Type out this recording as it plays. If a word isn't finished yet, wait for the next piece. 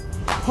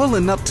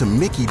Pulling up to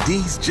Mickey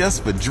D's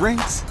just for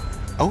drinks?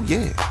 Oh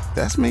yeah,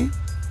 that's me.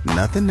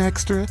 Nothing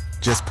extra,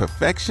 just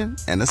perfection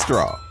and a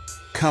straw.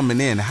 Coming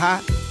in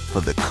hot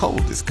for the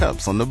coldest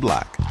cups on the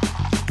block.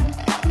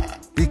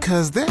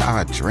 Because there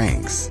are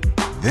drinks.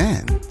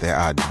 Then there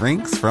are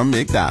drinks from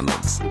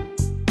McDonald's.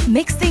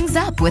 Mix things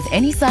up with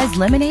any size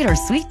lemonade or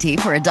sweet tea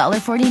for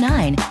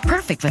 $1.49.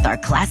 Perfect with our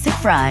classic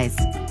fries.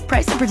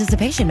 Price and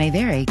participation may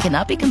vary.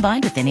 Cannot be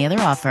combined with any other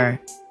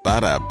offer.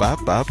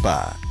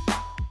 Ba-da-ba-ba-ba.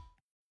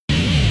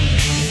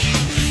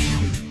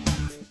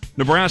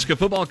 Nebraska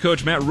football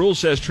coach Matt Rule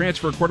says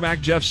transfer quarterback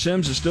Jeff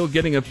Sims is still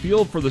getting a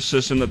feel for the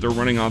system that they're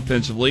running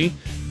offensively,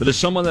 but is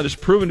someone that has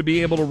proven to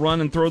be able to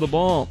run and throw the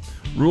ball.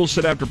 Rule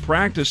said after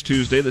practice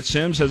Tuesday that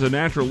Sims has a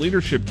natural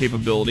leadership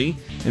capability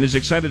and is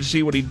excited to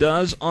see what he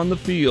does on the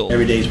field.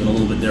 Every day's been a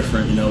little bit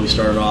different. You know, we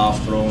started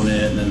off throwing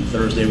it, and then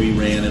Thursday we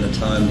ran it a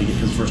ton to get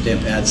to the first day of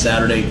pads.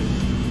 Saturday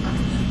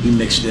we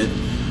mixed it.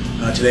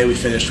 Today we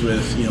finished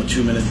with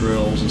 2-minute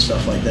drills and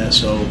stuff like that.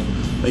 So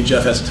I think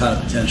Jeff has a ton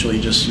of potential. He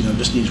just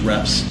needs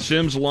reps.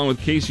 Sims, along with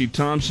Casey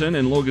Thompson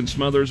and Logan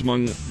Smothers,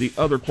 among the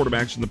other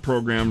quarterbacks in the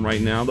program right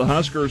now. The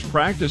Huskers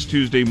practice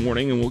Tuesday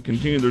morning and will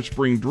continue their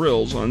spring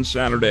drills on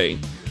Saturday.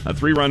 A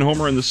 3-run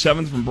homer in the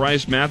 7th from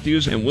Bryce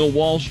Matthews, and Will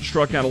Walsh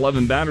struck out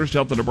 11 batters to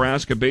help the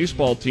Nebraska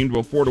baseball team to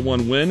a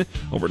 4-1 win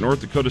over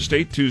North Dakota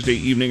State Tuesday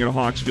evening at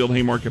Hawksfield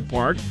Haymarket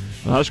Park.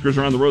 The Huskers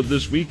are on the road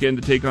this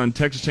weekend to take on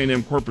Texas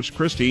A&M Corpus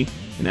Christi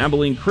and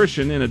Abilene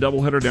Christian in a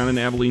doubleheader down in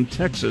Abilene,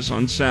 Texas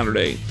on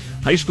Saturday.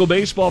 High school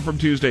baseball from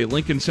Tuesday.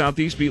 Lincoln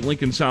Southeast beat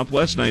Lincoln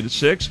Southwest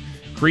 9-6.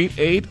 Crete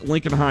 8,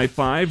 Lincoln High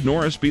 5.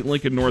 Norris beat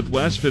Lincoln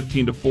Northwest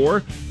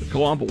 15-4. The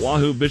Kalamba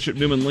Wahoo Bishop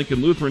Newman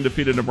Lincoln Lutheran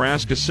defeated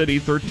Nebraska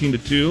City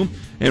 13-2.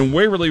 And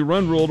Waverly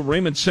run-ruled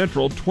Raymond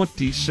Central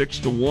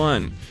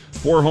 26-1.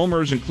 4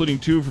 homers, including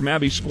 2 from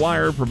Abby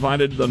Squire,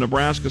 provided the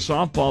Nebraska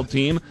softball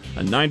team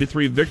a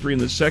 9-3 victory in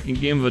the second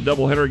game of a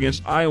doubleheader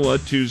against Iowa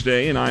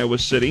Tuesday in Iowa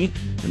City.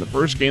 In the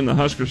first game, the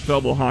Huskers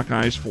fell to the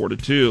Hawkeyes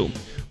 4-2.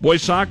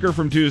 Boys soccer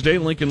from Tuesday.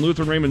 Lincoln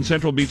Lutheran Raymond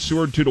Central beat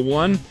Seward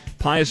 2-1.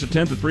 Pius X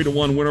a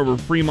 3-1 win over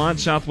Fremont.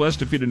 Southwest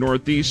defeated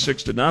Northeast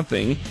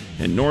 6-0.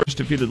 And Norris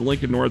defeated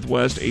Lincoln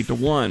Northwest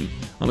 8-1.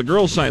 On the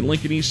girls' side,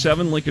 Lincoln East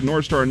 7, Lincoln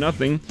North Star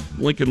 0.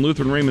 Lincoln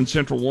Lutheran Raymond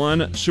Central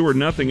 1, Seward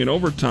 0 in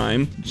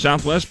overtime.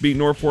 Southwest beat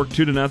Norfolk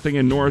 2-0,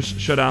 and Norris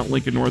shut out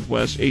Lincoln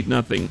Northwest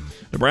 8-0.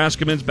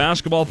 Nebraska men's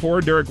basketball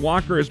forward Derek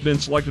Walker has been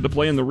selected to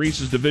play in the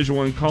Reese's Division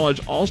I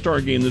College All-Star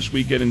Game this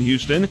weekend in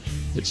Houston.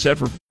 It's set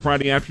for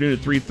Friday afternoon at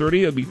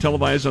 3:30. It'll be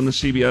televised on the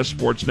CBS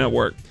Sports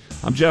Network.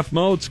 I'm Jeff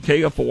Moats,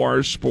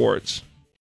 KFOR Sports.